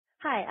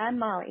Hi, I'm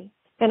Molly.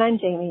 And I'm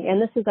Jamie,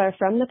 and this is our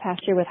From the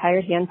Pasture with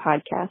Hired Hand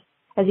podcast.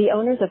 As the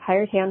owners of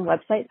Hired Hand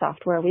website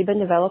software, we've been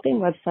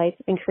developing websites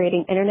and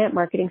creating internet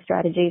marketing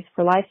strategies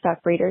for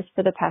livestock breeders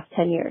for the past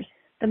 10 years.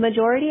 The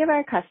majority of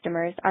our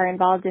customers are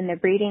involved in the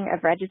breeding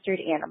of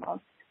registered animals,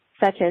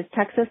 such as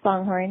Texas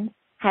Longhorn,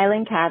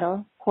 Highland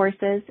cattle,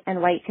 horses,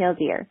 and white-tailed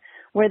deer,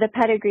 where the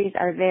pedigrees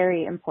are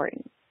very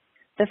important.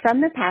 The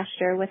From the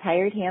Pasture with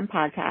Hired Hand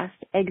podcast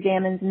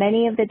examines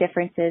many of the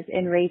differences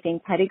in raising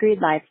pedigreed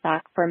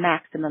livestock for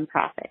maximum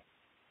profit.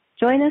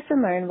 Join us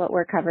and learn what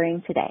we're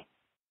covering today.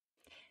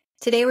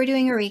 Today we're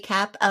doing a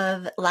recap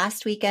of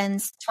last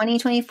weekend's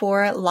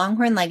 2024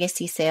 Longhorn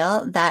Legacy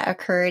Sale that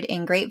occurred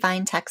in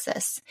Grapevine,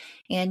 Texas.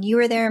 And you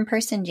were there in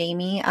person,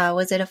 Jamie.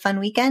 Was it a fun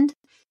weekend?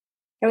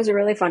 It was a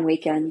really fun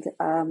weekend.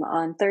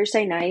 On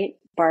Thursday night,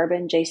 Barb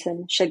and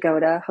Jason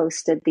Shagoda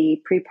hosted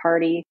the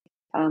pre-party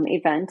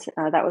event.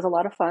 That was a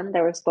lot of fun.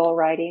 There was bull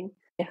riding.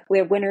 We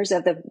have winners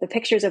of the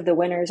pictures of the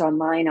winners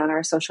online on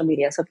our social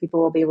media, so people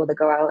will be able to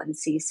go out and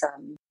see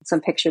some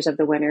pictures of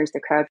the winners,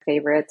 the crowd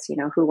favorites,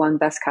 who won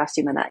best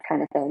costume and that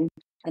kind of thing.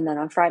 And then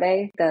on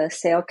Friday, the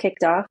sale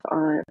kicked off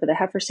for the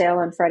heifer sale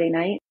on Friday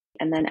night.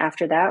 And then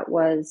after that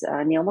was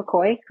Neil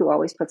McCoy, who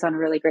always puts on a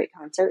really great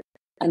concert.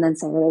 And then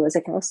Saturday was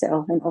a cow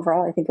sale. And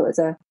overall, I think it was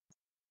a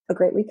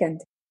great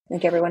weekend. I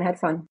think everyone had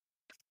fun.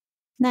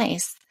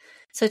 Nice.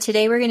 So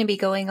today we're going to be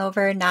going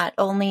over not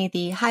only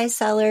the high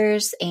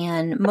sellers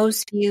and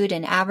most viewed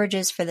and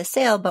averages for the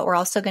sale, but we're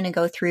also going to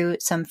go through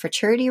some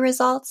futurity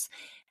results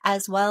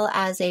as well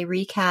as a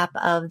recap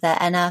of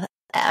the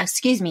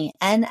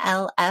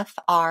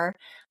NLFR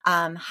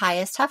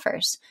highest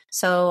heifers.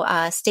 So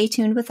stay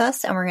tuned with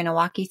us, and we're going to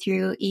walk you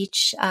through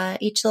each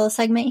little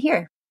segment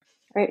here.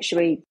 All right, should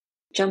we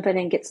jump in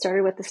and get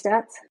started with the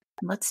stats?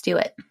 Let's do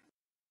it.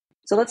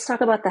 So let's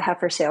talk about the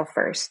heifer sale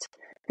first.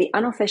 The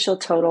unofficial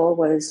total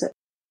was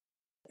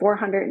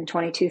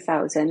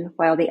 422,000,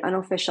 while the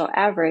unofficial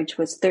average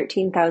was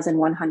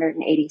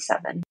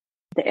 13,187.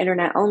 The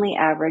internet-only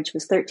average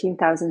was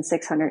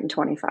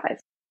 13,625.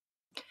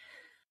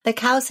 The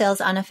cow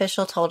sales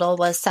unofficial total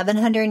was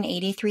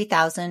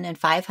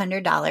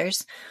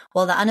 $783,500,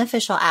 while the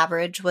unofficial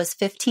average was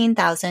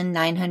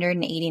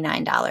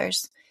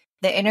 $15,989.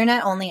 The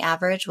internet-only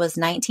average was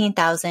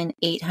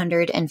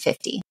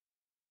 $19,850.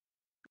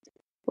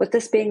 With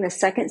this being the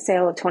second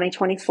sale of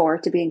 2024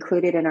 to be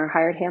included in our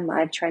Hired Hand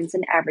Live Trends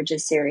and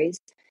Averages series,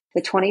 the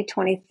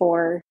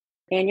 2024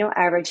 annual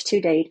average to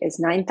date is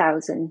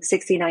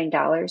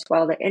 $9,069,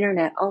 while the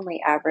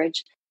internet-only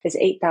average is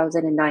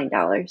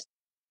 $8,009.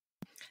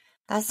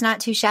 That's not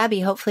too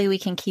shabby. Hopefully we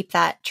can keep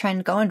that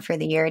trend going for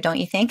the year,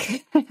 don't you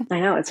think? I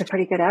know, it's a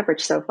pretty good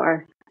average so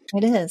far.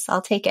 It is.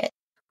 I'll take it.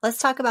 Let's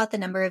talk about the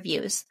number of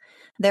views.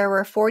 There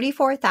were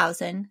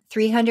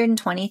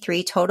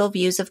 44,323 total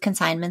views of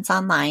consignments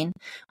online,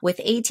 with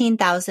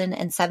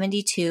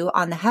 18,072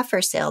 on the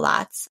heifer sale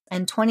lots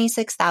and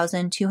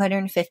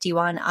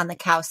 26,251 on the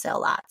cow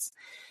sale lots.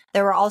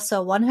 There were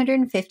also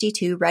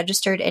 152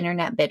 registered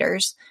internet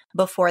bidders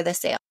before the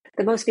sale.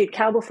 The most viewed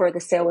cow before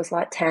the sale was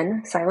Lot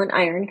 10, Silent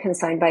Iron,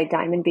 consigned by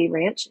Diamond B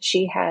Ranch.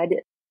 She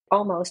had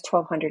almost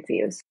 1,200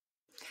 views.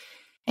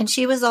 And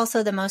she was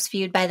also the most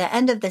viewed by the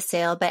end of the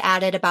sale, but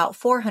added about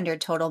 400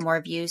 total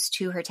more views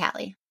to her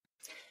tally.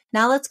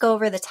 Now let's go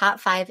over the top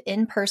 5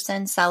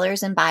 in-person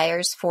sellers and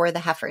buyers for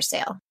the heifer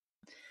sale.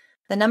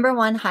 The number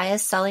one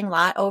highest selling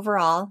lot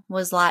overall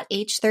was Lot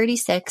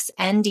H36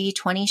 ND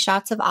 20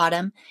 Shots of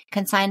Autumn,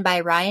 consigned by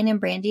Ryan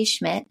and Brandy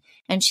Schmidt,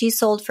 and she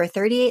sold for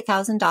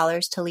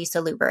 $38,000 to Lisa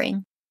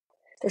Lubering.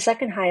 The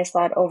second highest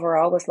lot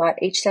overall was Lot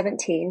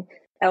H17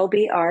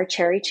 LBR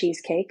Cherry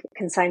Cheesecake,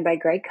 consigned by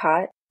Greg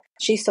Cott.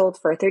 She sold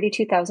for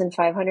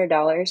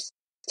 $32,500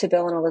 to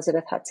Bill and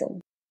Elizabeth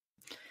Hudson.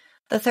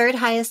 The third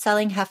highest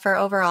selling heifer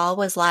overall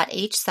was Lot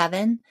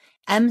H7,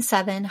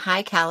 M7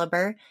 High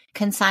Caliber,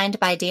 consigned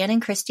by Dan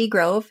and Christy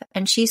Grove,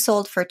 and she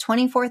sold for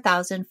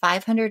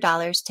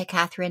 $24,500 to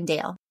Catherine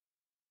Dale.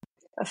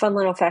 A fun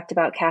little fact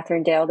about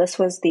Catherine Dale, this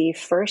was the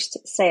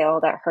first sale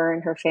that her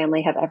and her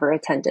family have ever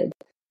attended.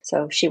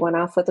 So she went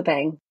off with a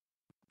bang.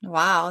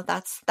 Wow,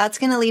 that's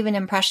going to leave an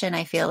impression,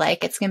 I feel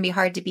like. It's going to be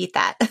hard to beat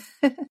that.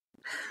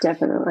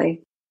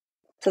 Definitely.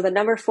 So the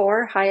number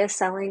 4 highest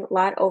selling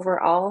lot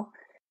overall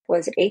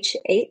was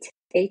H8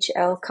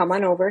 HL Come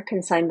On Over,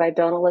 consigned by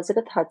Bill and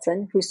Elizabeth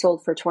Hudson, who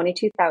sold for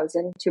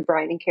 $22,000 to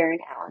Brian and Karen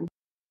Allen.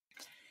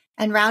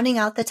 And rounding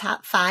out the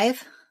top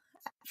 5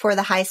 for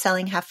the high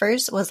selling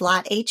heifers was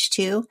Lot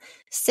H2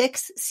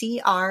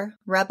 6CR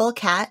Rebel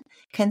Cat,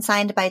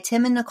 consigned by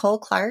Tim and Nicole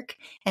Clark,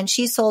 and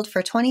she sold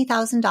for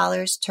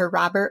 $20,000 to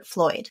Robert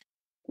Floyd.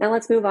 Now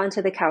let's move on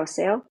to the cow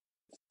sale.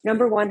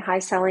 Number 1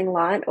 high-selling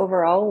lot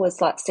overall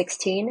was Lot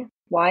 16,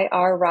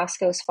 YR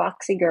Roscoe's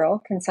Foxy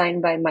Girl,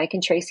 consigned by Mike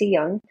and Tracy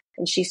Young,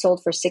 and she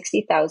sold for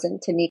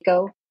 $60,000 to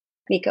Nico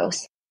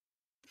Mikos.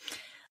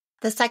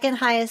 The second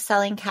highest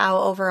selling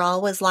cow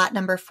overall was lot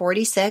number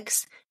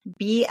 46,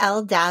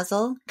 BL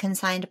Dazzle,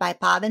 consigned by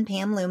Bob and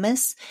Pam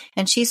Loomis,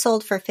 and she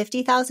sold for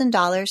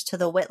 $50,000 to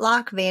the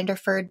Whitlock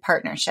Vanderford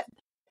Partnership.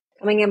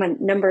 Coming in on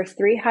number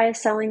 3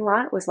 highest selling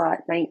lot was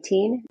lot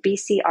 19,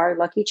 BCR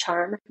Lucky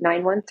Charm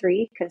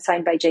 913,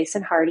 consigned by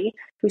Jason Hardy,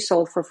 who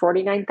sold for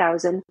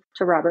 $49,000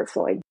 to Robert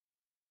Floyd.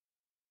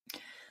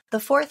 The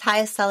 4th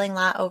highest selling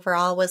lot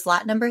overall was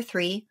lot number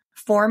 3,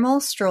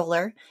 Formal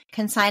Stroller,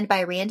 consigned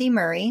by Randy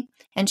Murray,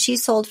 and she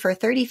sold for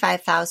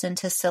 $35,000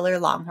 to Siller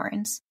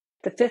Longhorns.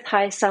 The 5th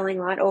highest selling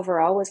lot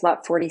overall was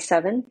lot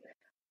 47,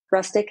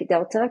 Rustic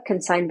Delta,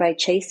 consigned by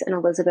Chase and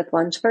Elizabeth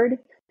Lunsford.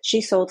 She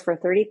sold for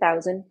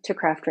 $30,000 to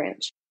Craft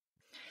Ranch.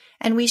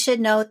 And we should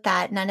note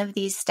that none of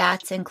these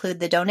stats include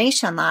the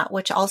donation lot,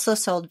 which also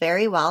sold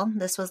very well.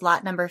 This was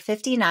lot number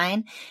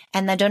 59,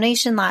 and the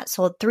donation lot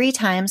sold 3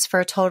 times for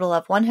a total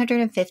of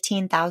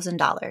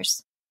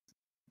 $115,000.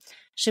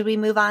 Should we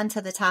move on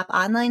to the top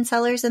online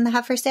sellers in the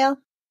heifer sale?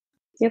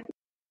 Yep.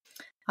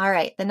 All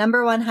right. The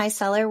number 1 high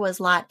seller was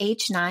lot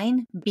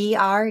H9,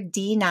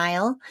 BRD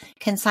Nile,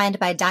 consigned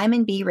by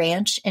Diamond B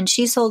Ranch, and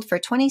she sold for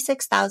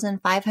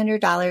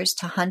 $26,500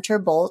 to Hunter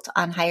Bolt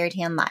on Hired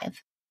Hand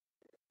Live.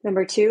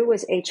 Number 2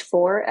 was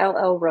H4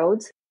 LL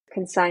Rhodes,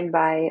 consigned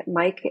by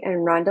Mike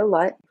and Rhonda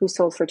Lutt, who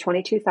sold for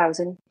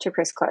 $22,000 to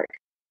Chris Clark.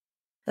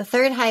 The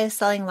 3rd highest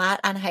selling lot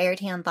on Hired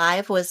Hand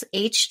Live was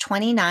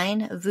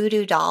H29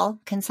 Voodoo Doll,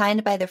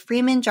 consigned by the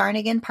Freeman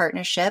Jarnigan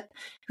Partnership,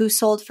 who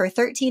sold for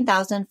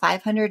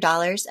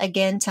 $13,500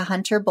 again to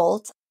Hunter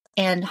Bolt.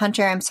 And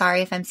Hunter, I'm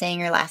sorry if I'm saying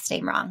your last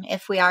name wrong.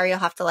 If we are, you'll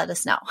have to let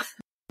us know.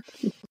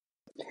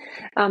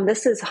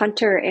 This is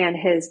Hunter and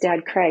his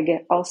dad, Craig,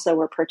 also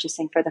were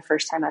purchasing for the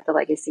first time at the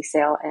Legacy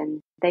Sale,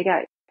 and they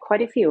got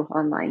quite a few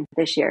online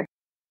this year.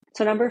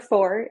 So number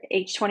 4,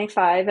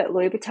 H25 at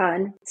Louis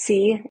Vuitton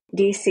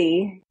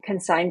CDC,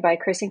 consigned by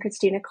Chris and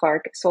Christina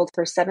Clark, sold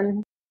for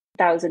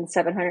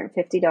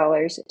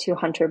 $7,750 to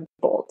Hunter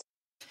Bolt.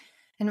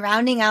 And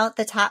rounding out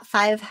the top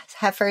 5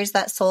 heifers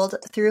that sold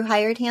through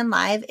Hired Hand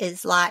Live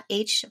is lot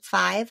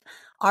H5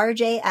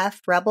 RJF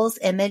Rebels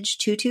Image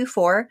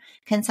 224,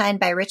 consigned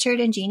by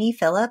Richard and Jeannie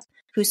Phillip,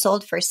 who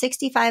sold for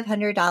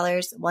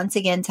 $6,500 once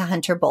again to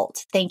Hunter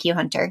Bolt. Thank you,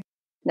 Hunter.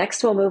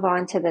 Next, we'll move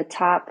on to the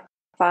top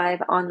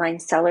 5 online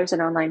sellers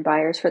and online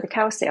buyers for the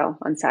cow sale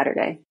on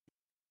Saturday.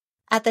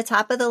 At the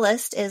top of the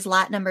list is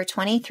lot number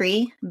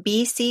 23,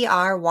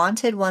 BCR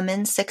Wanted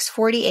Woman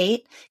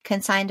 648,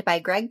 consigned by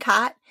Greg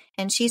Cott,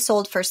 and she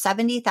sold for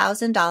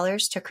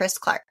 $70,000 to Chris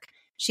Clark.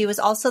 She was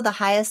also the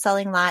highest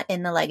selling lot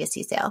in the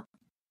Legacy Sale.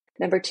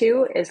 Number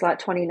 2 is lot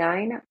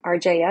 29,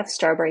 RJF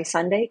Strawberry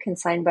Sunday,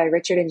 consigned by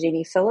Richard and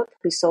Jeannie Phillip,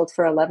 who sold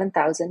for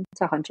 $11,000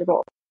 to Hunter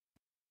Bolt.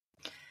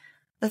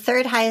 The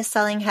 3rd highest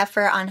selling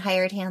heifer on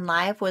Hired Hand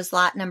Live was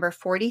lot number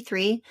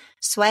 43,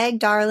 Swag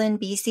Darlin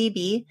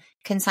BCB,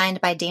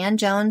 consigned by Dan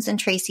Jones and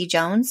Tracy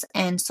Jones,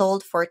 and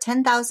sold for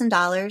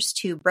 $10,000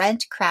 to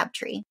Brent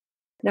Crabtree.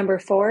 Number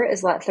 4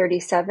 is lot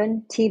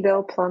 37,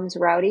 T-Bill Plums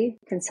Rowdy,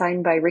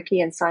 consigned by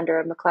Ricky and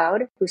Sandra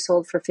McLeod, who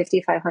sold for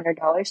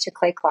 $5,500 to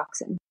Clay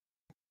Clarkson.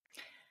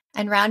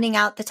 And rounding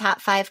out the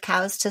top 5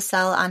 cows to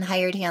sell on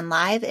Hired Hand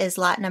Live is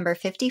lot number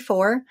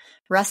 54,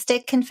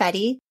 Rustic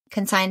Confetti,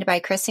 consigned by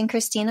Chris and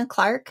Christina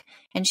Clark,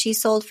 and she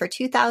sold for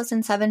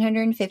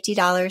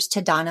 $2,750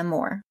 to Donna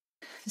Moore.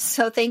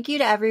 So thank you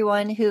to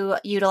everyone who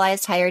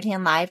utilized Hired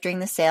Hand Live during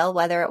the sale,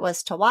 whether it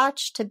was to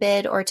watch, to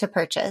bid, or to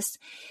purchase.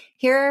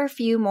 Here are a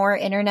few more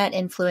internet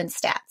influence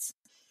stats.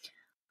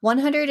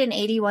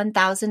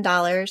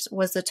 $181,000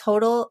 was the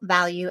total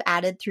value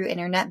added through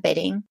internet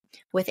bidding,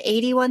 with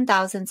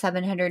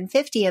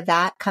 $81,750 of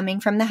that coming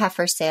from the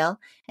heifer sale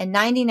and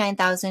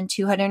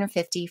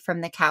 $99,250 from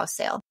the cow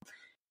sale.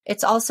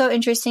 It's also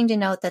interesting to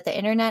note that the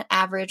internet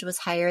average was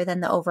higher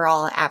than the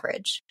overall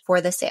average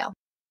for the sale.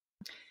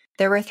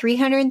 There were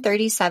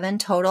 337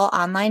 total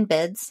online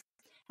bids,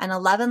 and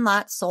 11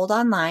 lots sold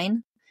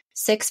online,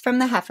 6 from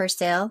the heifer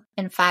sale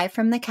and 5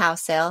 from the cow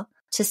sale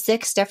to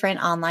 6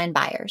 different online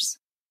buyers.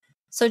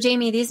 So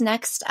Jamie, this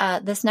next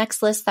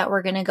list that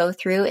we're going to go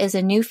through is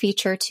a new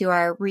feature to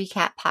our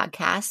recap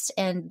podcast,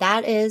 and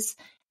that is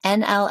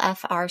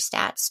NLFR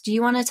stats. Do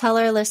you want to tell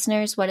our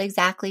listeners what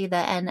exactly the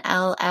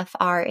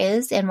NLFR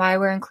is and why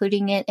we're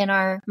including it in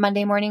our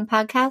Monday morning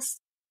podcast?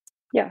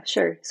 Yeah,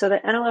 sure. So the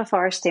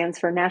NLFR stands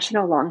for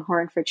National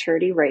Longhorn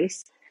Futurity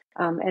Race.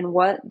 And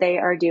what they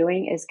are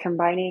doing is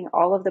combining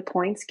all of the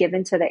points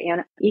given to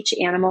each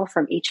animal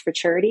from each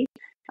futurity,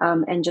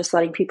 and just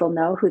letting people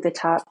know who the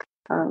top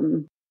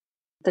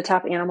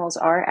animals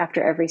are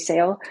after every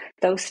sale.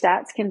 Those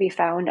stats can be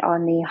found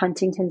on the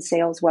Huntington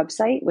Sales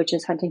website, which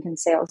is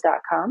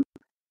huntingtonsales.com.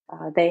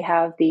 They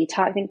have I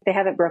think they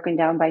have it broken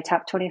down by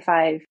top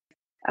 25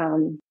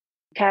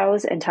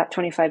 cows and top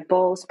 25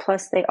 bulls.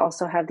 Plus, they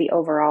also have the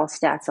overall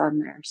stats on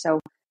there. So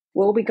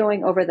we'll be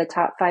going over the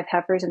top 5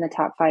 heifers and the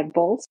top 5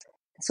 bulls.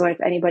 So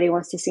if anybody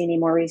wants to see any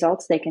more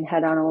results, they can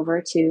head on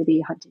over to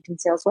the Huntington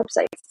Sales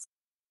website.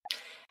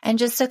 And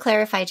just to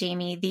clarify,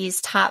 Jamie, these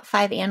top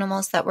 5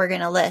 animals that we're going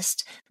to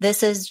list,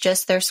 this is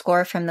just their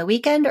score from the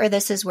weekend, or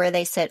this is where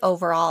they sit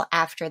overall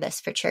after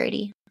this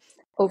futurity?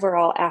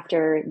 Overall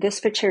after this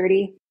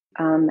futurity,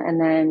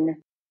 and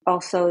then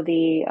also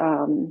the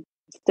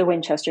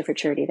Winchester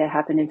futurity that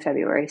happened in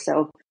February.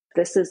 So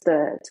this is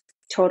the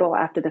total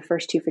after the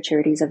first 2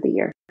 futurities of the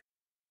year.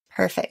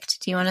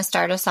 Perfect. Do you want to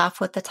start us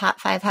off with the top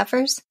 5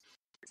 heifers?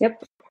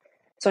 Yep.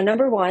 So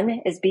number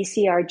 1 is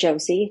BCR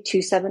Josie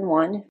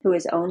 271, who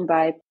is owned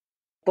by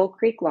Bull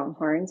Creek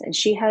Longhorns, and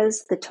she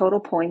has the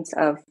total points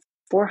of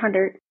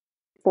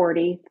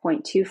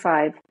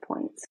 440.25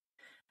 points.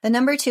 The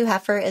number 2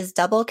 heifer is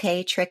Double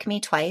K Trick Me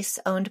Twice,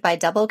 owned by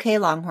Double K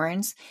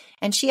Longhorns,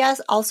 and she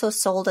has also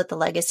sold at the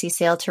Legacy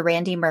Sale to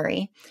Randy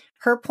Murray.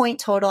 Her point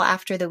total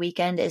after the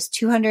weekend is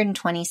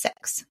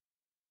 226.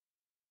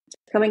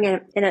 Coming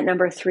in at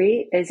number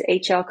 3 is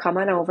HL Come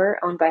On Over,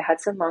 owned by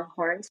Hudson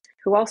Longhorns,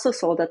 who also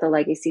sold at the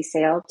Legacy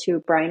Sale to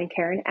Brian and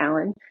Karen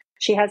Allen.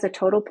 She has a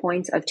total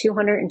points of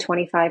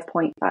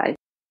 225.5.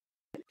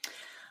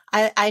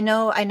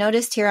 I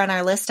noticed here on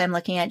our list I'm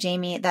looking at,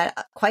 Jamie,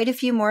 that quite a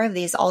few more of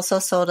these also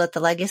sold at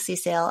the Legacy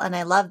Sale. And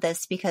I love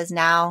this because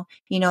now,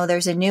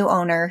 there's a new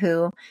owner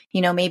who,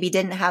 maybe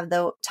didn't have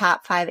the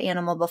top 5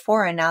 animal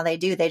before, and now they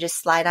do. They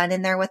just slide on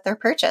in there with their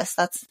purchase.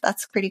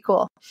 That's pretty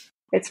cool.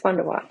 It's fun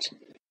to watch.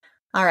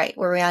 All right.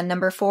 Were we on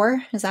number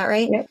 4? Is that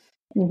right? Yep.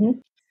 Mm-hmm.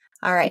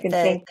 All right.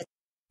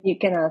 You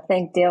can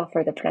thank Dale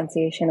for the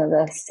pronunciation of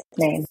this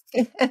name.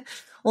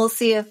 We'll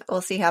see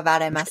how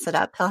bad I mess it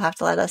up. He'll have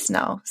to let us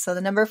know. So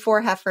the number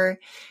 4 heifer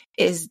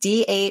is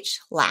DH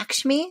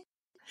Lakshmi.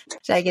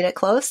 Did I get it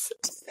close?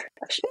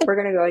 We're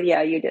going to go,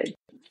 yeah, you did.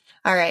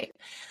 All right.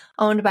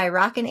 Owned by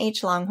Rockin'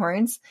 H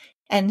Longhorns,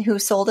 and who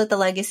sold at the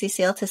Legacy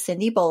Sale to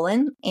Cindy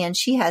Bolin, and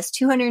she has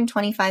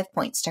 225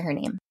 points to her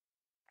name.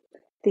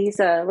 These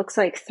looks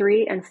like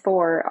 3 and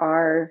 4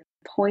 are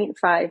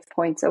 0.5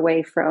 points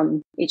away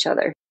from each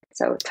other.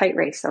 So tight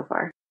race so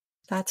far.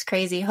 That's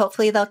crazy.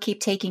 Hopefully they'll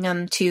keep taking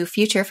them to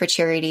future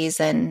futurities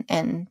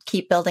and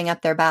keep building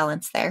up their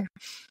balance there.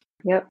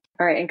 Yep.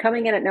 All right. And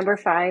coming in at number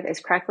 5 is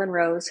Cracklin'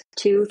 Rose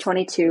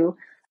 222,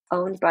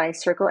 owned by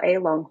Circle A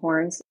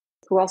Longhorns,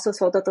 who also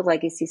sold at the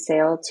Legacy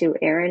Sale to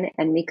Aaron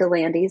and Mika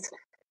Landis.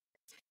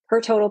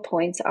 Her total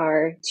points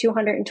are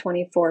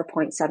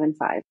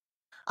 224.75.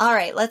 All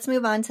right. Let's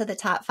move on to the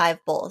top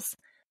 5 bulls.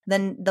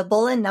 Then the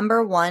bull in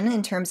number 1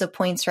 in terms of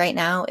points right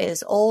now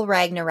is Ol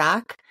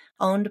Ragnarok,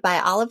 owned by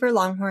Oliver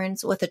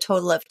Longhorns with a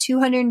total of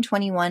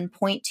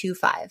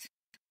 221.25.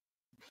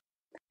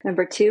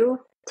 Number 2,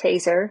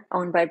 Taser,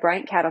 owned by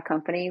Bryant Cattle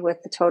Company with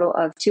a total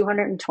of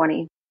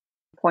 220.25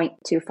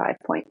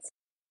 points.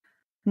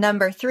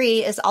 Number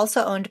 3 is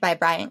also owned by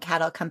Bryant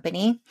Cattle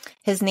Company.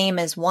 His name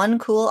is One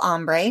Cool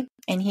Ombre,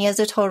 and he has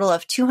a total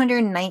of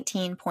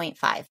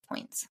 219.5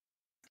 points.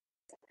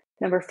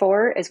 Number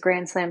 4 is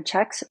Grand Slam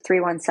Checks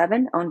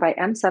 317, owned by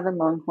M7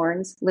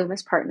 Longhorns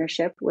Loomis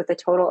Partnership with a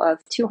total of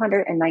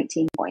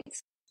 219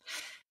 points.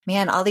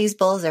 Man, all these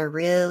bulls are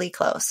really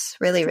close.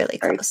 Really, really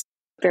close.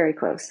 Very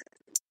close.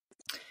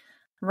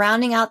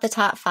 Rounding out the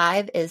top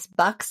 5 is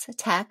Bucks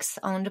Tex,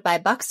 owned by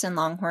Buxton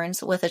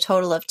Longhorns with a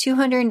total of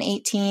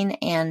 218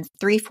 and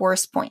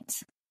 3/4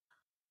 points.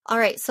 All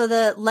right, so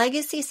the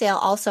Legacy Sale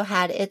also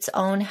had its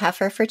own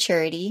heifer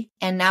futurity,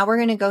 and now we're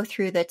going to go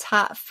through the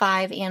top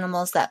 5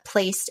 animals that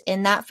placed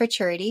in that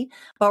futurity,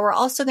 but we're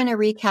also going to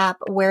recap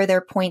where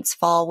their points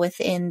fall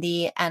within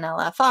the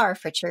NLFR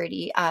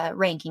futurity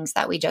rankings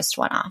that we just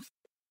went off.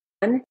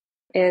 One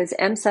is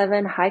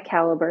M7 High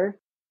Caliber,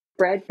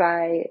 bred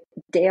by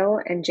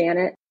Dale and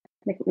Janet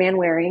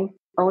McMahon-Waring,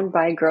 owned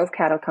by Grove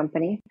Cattle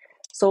Company,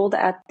 sold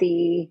at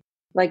the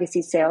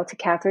Legacy Sale to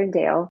Catherine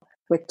Dale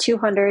with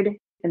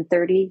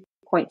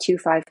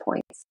 230.25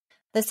 points.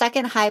 The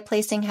second high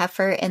placing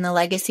heifer in the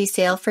Legacy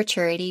Sale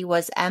futurity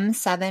was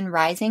M7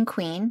 Rising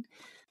Queen,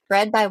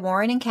 bred by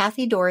Warren and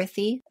Kathy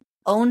Dorothy,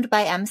 owned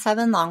by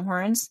M7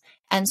 Longhorns,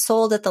 and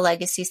sold at the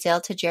Legacy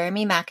Sale to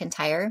Jeremy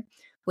McIntyre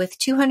with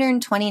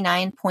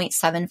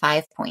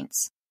 229.75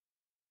 points.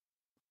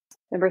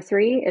 Number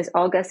 3 is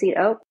All Gussied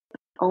Up,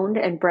 owned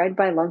and bred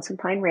by Lonesome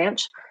Pine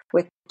Ranch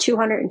with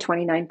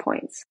 229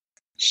 points.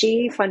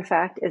 She, fun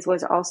fact,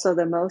 was also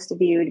the most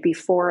viewed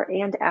before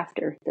and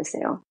after the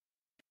sale.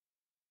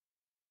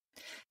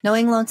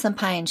 Knowing Lonesome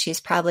Pine, she's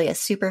probably a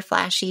super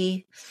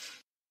flashy,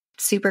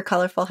 super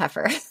colorful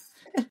heifer.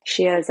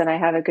 She is, and I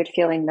have a good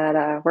feeling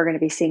that we're going to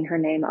be seeing her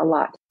name a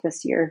lot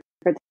this year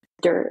for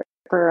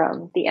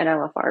the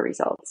NLFR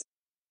results.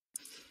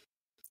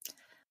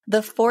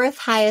 The fourth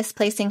highest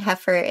placing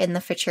heifer in the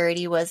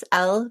futurity was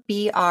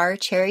LBR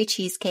Cherry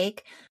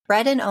Cheesecake,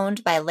 bred and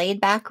owned by Laid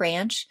Back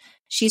Ranch.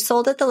 She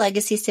sold at the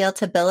Legacy Sale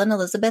to Bill and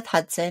Elizabeth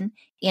Hudson,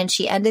 and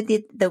she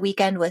ended the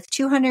weekend with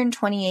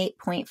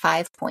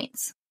 228.5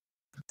 points.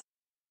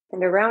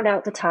 And to round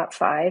out the top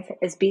 5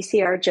 is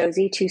BCR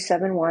Josie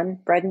 271,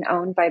 bred and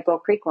owned by Bull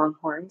Creek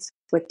Longhorns,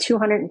 with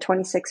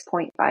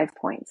 226.5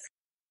 points.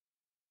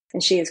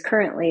 And she is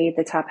currently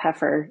the top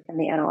heifer in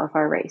the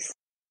NLFR race.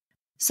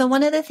 So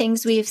one of the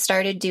things we've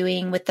started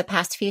doing with the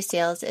past few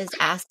sales is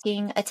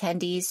asking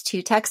attendees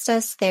to text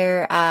us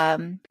their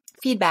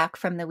feedback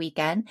from the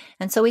weekend.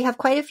 And so we have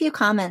quite a few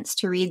comments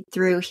to read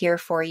through here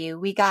for you.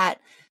 We got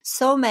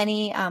so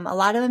many, a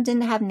lot of them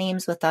didn't have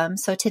names with them.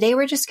 So today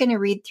we're just going to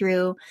read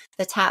through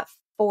the top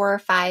 4 or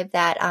 5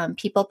 that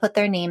people put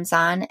their names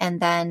on, and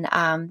then,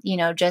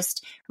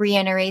 just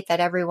reiterate that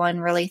everyone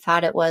really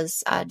thought it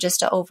was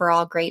just an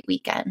overall great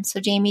weekend. So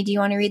Jamie, do you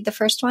want to read the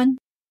first one?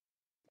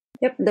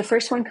 Yep, the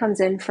first one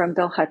comes in from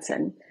Bill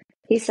Hudson.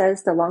 He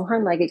says the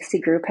Longhorn Legacy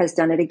Group has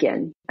done it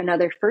again.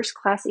 Another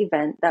first-class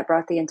event that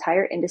brought the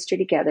entire industry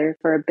together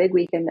for a big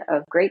weekend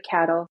of great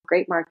cattle,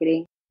 great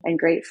marketing, and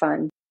great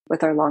fun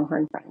with our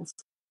Longhorn friends.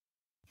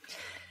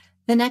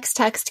 The next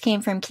text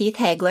came from Keith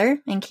Hagler,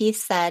 and Keith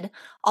said,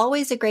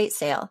 always a great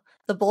sale.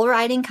 The bull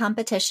riding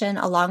competition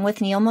along with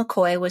Neil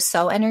McCoy was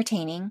so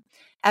entertaining.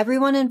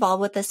 Everyone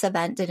involved with this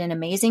event did an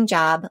amazing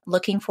job.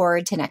 Looking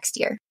forward to next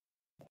year.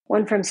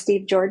 One from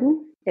Steve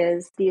Jordan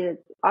is the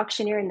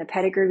auctioneer and the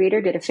pedigree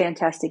reader did a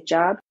fantastic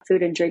job.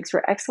 Food and drinks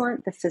were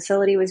excellent. The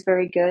facility was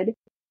very good.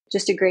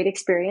 Just a great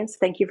experience.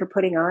 Thank you for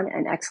putting on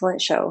an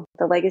excellent show.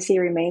 The Legacy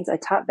remains a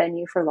top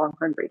venue for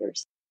Longhorn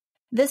breeders.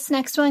 This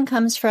next one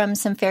comes from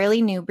some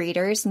fairly new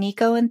breeders,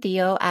 Nico and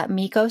Theo at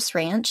Mikos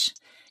Ranch.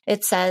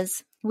 It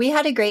says, we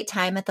had a great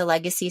time at the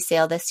Legacy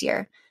Sale this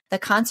year. The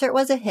concert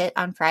was a hit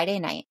on Friday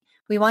night.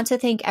 We want to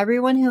thank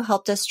everyone who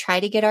helped us try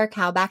to get our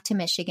cow back to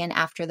Michigan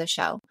after the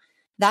show.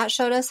 That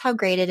showed us how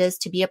great it is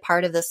to be a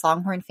part of this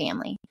Longhorn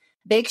family.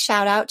 Big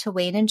shout out to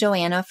Wayne and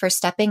Joanna for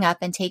stepping up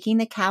and taking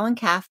the cow and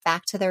calf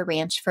back to their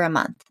ranch for a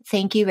month.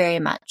 Thank you very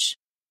much.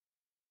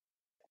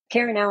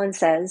 Karen Allen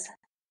says,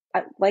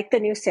 I like the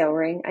new sale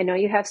ring. I know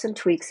you have some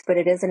tweaks, but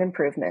it is an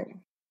improvement.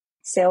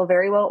 Sale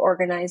very well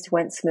organized,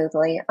 went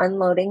smoothly.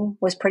 Unloading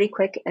was pretty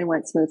quick and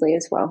went smoothly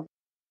as well.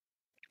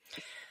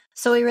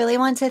 So we really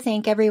want to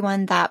thank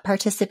everyone that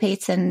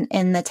participates in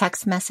the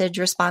text message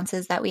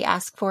responses that we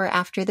ask for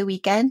after the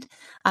weekend.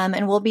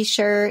 And we'll be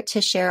sure to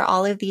share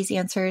all of these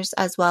answers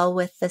as well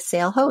with the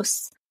sale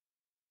hosts.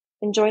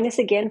 And join us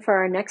again for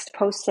our next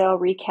post-sale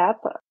recap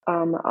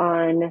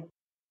on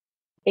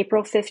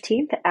April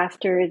 15th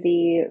after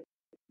the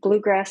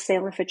Bluegrass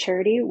Sale and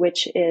Futurity,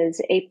 which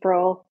is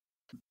April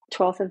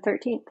 12th and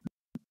 13th.